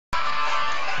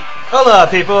Hola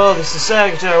people, this is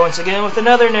Sagitar once again with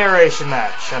another narration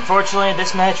match. Unfortunately,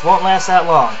 this match won't last that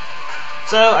long.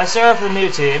 So, I start off with a new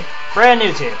team, brand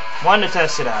new team, wanted to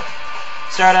test it out.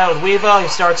 Start out with Weavile, he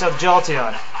starts out with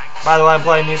Jolteon. By the way, I'm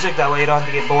playing music, that way you don't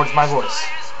have to get bored with my voice.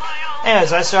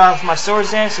 Anyways, I start off with my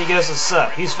Swords Dance, he goes to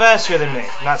Sub. He's faster than me,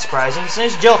 not surprising,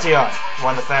 since Jolteon,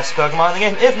 one of the fastest Pokemon in the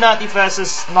game, if not the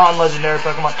fastest non-legendary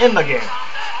Pokemon in the game.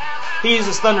 He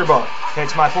uses Thunderbolt,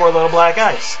 hits my poor little black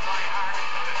ice.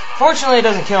 Fortunately, it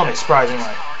doesn't kill me,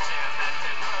 surprisingly.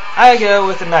 I go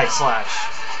with the Night Slash.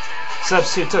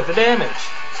 Substitute took the damage.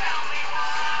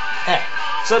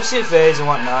 Substitute phase and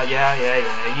whatnot, yeah,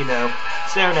 you know.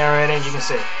 Stare narrating, you can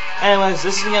see. Anyways,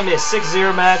 this is going to be a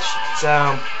 6-0 match, so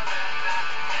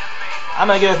I'm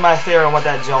going to go with my theory on what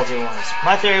that Jolteon was.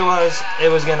 My theory was it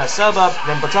was going to sub up,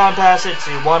 then baton pass it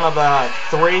to one of the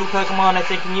 3 Pokemon I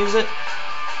think can use it.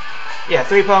 Yeah,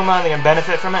 3 Pokemon that can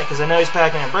benefit from it, because I know he's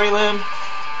packing a Breloom.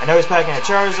 I know he's packing a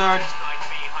Charizard.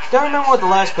 Don't remember what the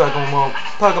last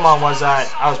Pokemon was that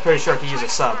I was pretty sure could use a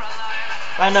sub.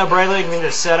 I know Breloom can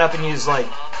just set up and use like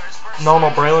normal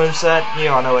Breloom set.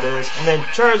 You all know what it is. And then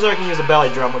Charizard can use a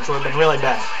Belly Drum, which would have been really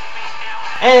bad.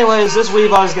 Anyways, this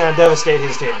Weavile is going to devastate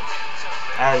his team.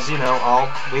 As you know,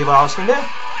 all Weaviles can do.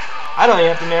 I don't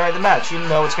even have to narrate the match. You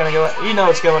know what's going to go. You know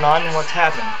what's going on and what's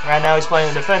happening. Right now, he's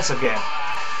playing a defensive game.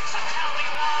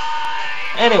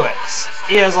 Anyways,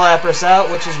 he has Lapras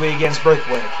out, which is weak against Brick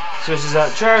Break. Switches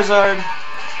out Charizard.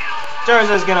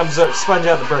 Charizard's gonna sponge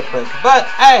out the Brick Break. But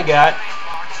I got,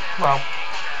 well,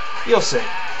 you'll see.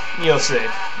 You'll see.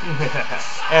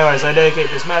 Anyways, I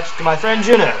dedicate this match to my friend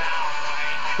Juno,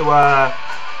 who got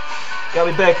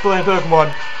me back playing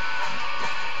Pokemon.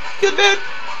 Good man.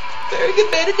 Very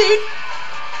good man indeed.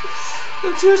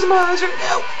 No tears in my eyes right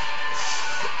now.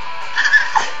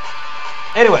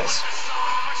 Anyways.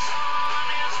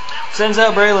 Sends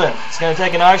out Breloom. It's going to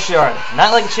take an R-Shard.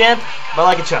 Not like a champ, but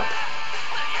like a chump.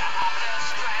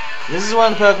 This is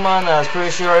one of the Pokemon that I was pretty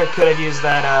sure could have used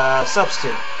that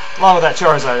substitute. Along with that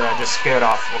Charizard that I just scared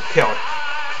off or killed.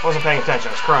 I wasn't paying attention.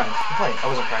 I was crying. Wait,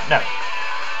 I wasn't crying. No.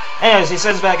 Anyways, he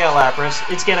sends back out Lapras.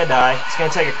 It's going to die. It's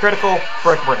going to take a critical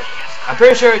Brick Break. I'm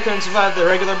pretty sure it couldn't survive the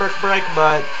regular Brick Break,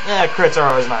 but crits are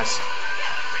always nice.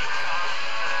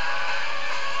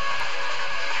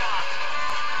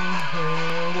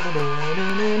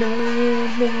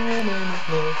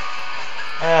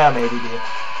 Maybe do.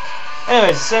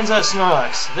 Anyways, it sends out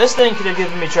Snorlax. This thing could have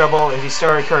given me trouble if he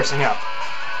started cursing up.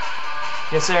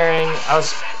 Considering I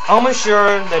was almost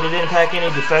sure that he didn't pack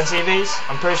any defense EVs.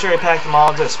 I'm pretty sure he packed them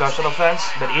all into a special defense,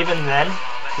 but even then,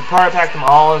 he probably packed them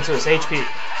all into his HP.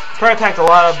 Probably packed a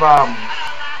lot of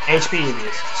HP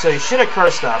EVs. So he should have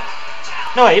cursed up.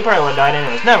 No wait, he probably would have died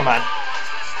anyways. Never mind.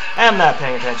 I'm not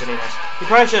paying attention anyways. He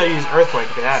probably should have used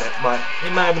Earthquake if he had it, but he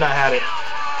might have not had it.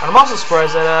 But I'm also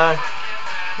surprised that,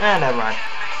 never mind.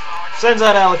 Sends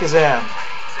out Alakazam.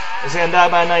 He's gonna die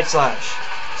by Night Slash.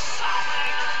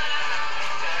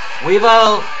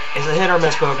 Weavile is a hit or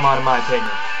miss Pokemon in my opinion.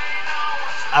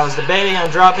 I was debating on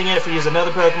dropping it if we use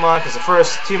another Pokemon, because the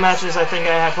first 2 matches I think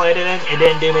I had played it in, it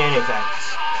didn't do me anything.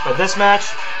 But this match,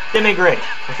 did me great.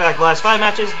 In fact, the last 5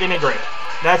 matches, did me great.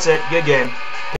 That's it. Good game.